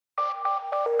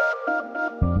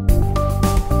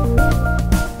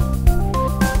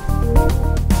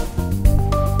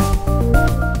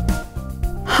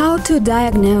How to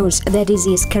diagnose the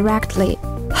disease correctly?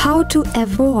 How to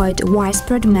avoid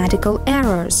widespread medical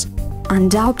errors?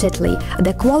 Undoubtedly,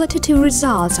 the qualitative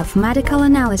results of medical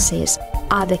analysis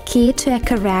are the key to a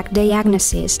correct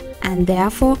diagnosis and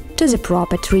therefore to the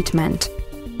proper treatment.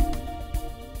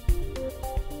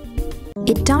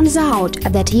 It turns out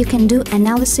that you can do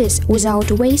analysis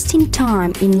without wasting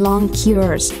time in long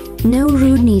queues. No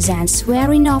rudeness and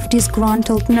swearing off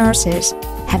disgruntled nurses.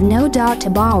 Have no doubt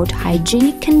about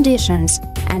hygienic conditions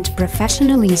and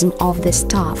professionalism of the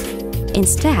staff.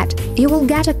 Instead, you will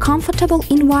get a comfortable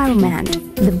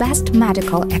environment, the best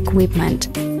medical equipment.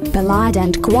 Polite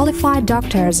and qualified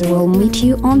doctors will meet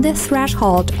you on the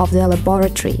threshold of the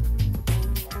laboratory.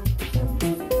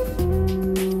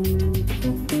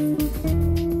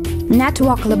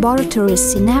 Network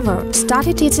Laboratories SYNEVO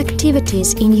started its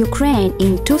activities in Ukraine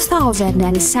in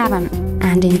 2007,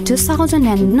 and in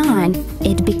 2009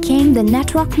 it became the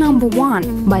network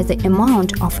 #1 by the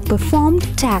amount of performed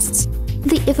tests,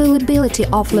 the availability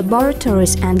of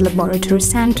laboratories and laboratory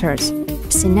centers.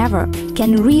 SYNEVO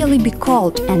can really be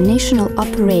called a national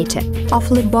operator of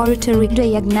laboratory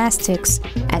diagnostics,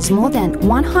 as more than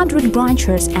 100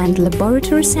 branches and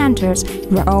laboratory centers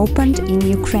were opened in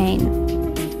Ukraine.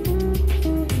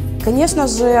 Конечно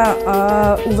же,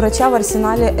 у врача в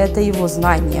арсенале это его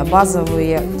знания,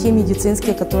 базовые, те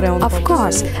медицинские, которые он... Of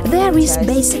course, there is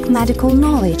basic medical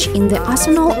knowledge in the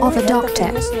arsenal of a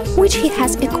doctor, which he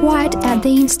has acquired at the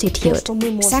institute.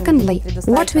 Secondly,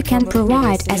 what we can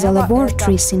provide as a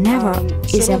laboratory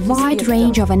SYNEVO is a wide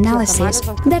range of analysis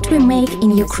that we make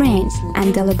in Ukraine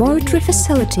and the laboratory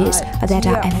facilities that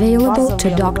are available to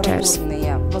doctors.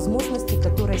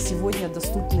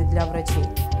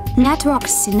 Network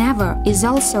SYNEVO is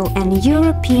also an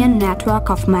European network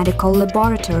of medical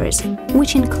laboratories,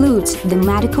 which includes the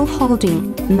Medical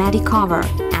Holding, Medicover,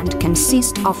 and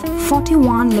consists of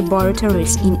 41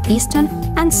 laboratories in Eastern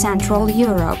and Central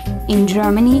Europe, in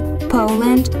Germany,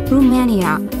 Poland,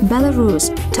 Romania,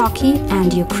 Belarus, Turkey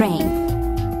and Ukraine.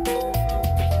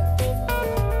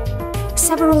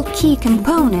 Several key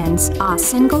components are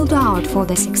singled out for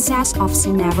the success of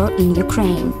SYNEVO in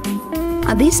Ukraine.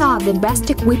 These are the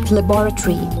best-equipped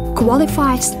laboratory,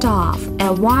 qualified staff,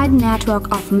 a wide network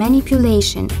of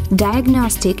manipulation,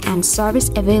 diagnostic and service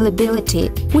availability,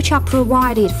 which are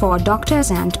provided for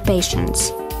doctors and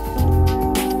patients.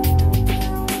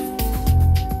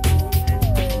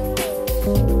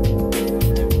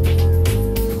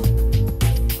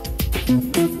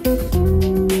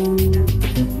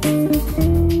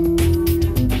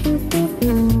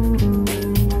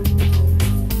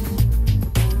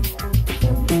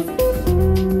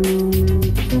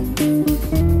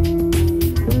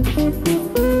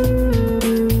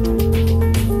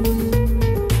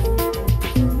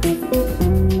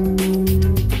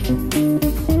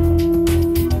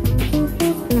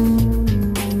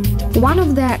 One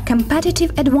of the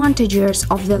competitive advantages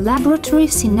of the laboratory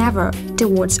SYNEVO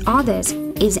towards others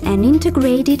is an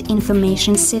integrated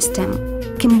information system,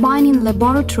 combining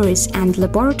laboratories and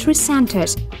laboratory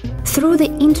centers through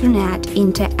the internet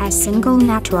into a single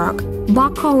network,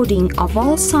 barcoding of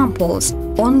all samples,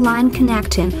 online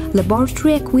connecting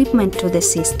laboratory equipment to the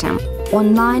system,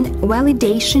 online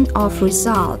validation of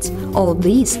results. All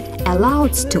this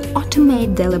allows to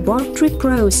automate the laboratory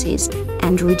process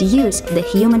and reduce the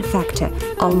human factor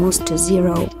almost to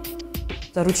zero.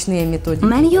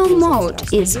 Manual mode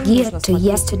is geared to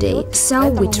yesterday, so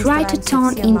we try to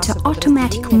turn into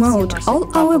automatic mode all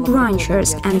our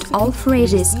branches and all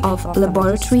phases of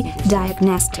laboratory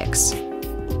diagnostics.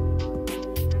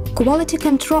 Quality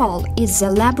control is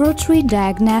the laboratory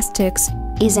diagnostics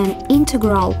is an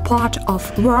integral part of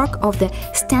work of the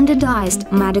standardized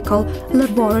medical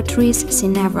laboratories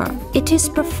SYNEVO. It is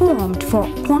performed for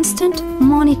constant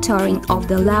monitoring of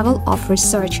the level of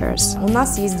researchers. У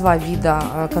нас есть два вида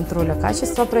контроля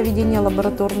качества проведения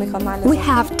лабораторных анализов. We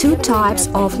have two types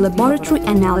of laboratory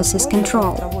analysis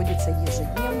control.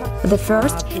 The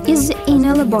first is the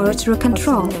inner laboratory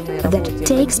control that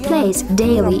takes place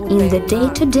daily in the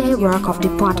day-to-day work of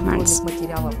departments.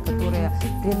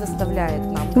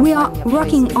 We are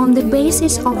working on the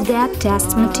basis of their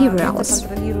test materials.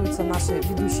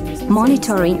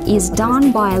 Monitoring is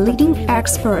done by leading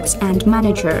experts and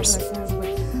managers.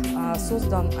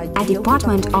 A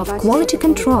department of quality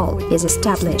control is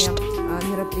established.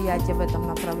 предприятие в этом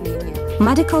направлении.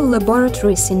 Medical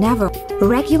laboratory SYNEVO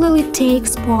regularly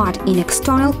takes part in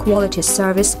external quality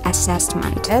service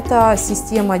assessment. Это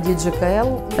система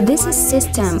DGKL. This is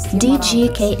system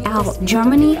DGKL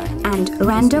Germany and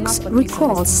Randox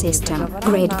Recall System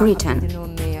Great Britain.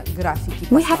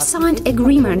 We have signed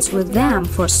agreements with them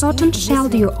for certain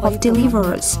schedule of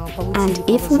deliveries, and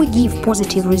if we give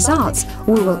positive results,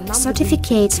 we will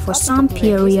certificates for some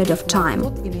period of time.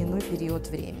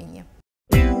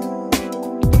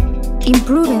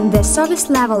 Improving the service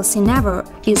level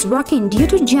SYNEVO is working due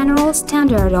to general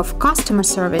standard of customer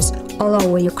service all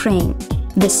over Ukraine.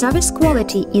 The service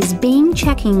quality is being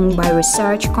checked by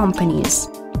research companies.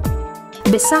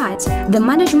 Besides, the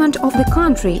management of the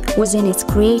country, within its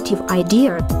creative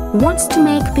idea, wants to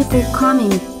make people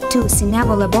coming to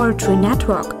SYNEVO laboratory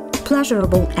network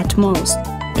pleasurable at most.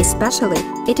 Especially,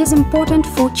 it is important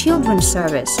for children's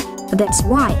service. That's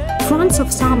why fronts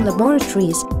of some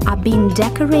laboratories are being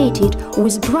decorated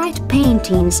with bright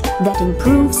paintings that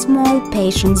improve small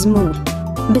patients' mood.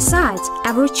 Besides,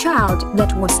 every child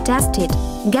that was tested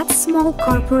gets small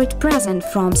corporate present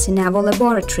from SYNEVO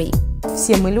laboratory.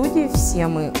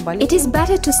 It is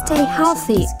better to stay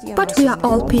healthy, but we are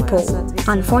all people.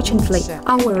 Unfortunately,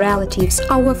 our relatives,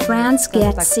 our friends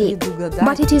get sick.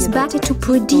 But it is better to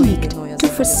predict, to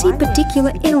foresee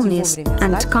particular illness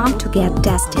and come to get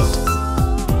tested.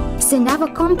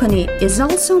 SYNEVO company is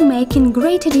also making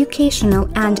great educational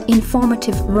and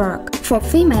informative work. For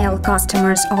female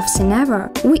customers of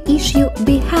SYNEVO, we issue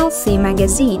Be Healthy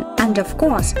magazine and, of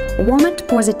course, warm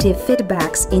positive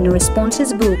feedbacks in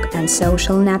responses book and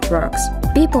social networks.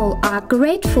 People are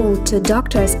grateful to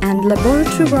doctors and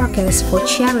laboratory workers for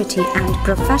charity and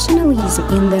professionalism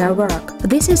in their work.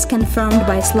 This is confirmed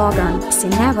by slogan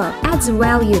 "SYNEVO adds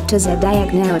value to the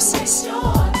diagnosis."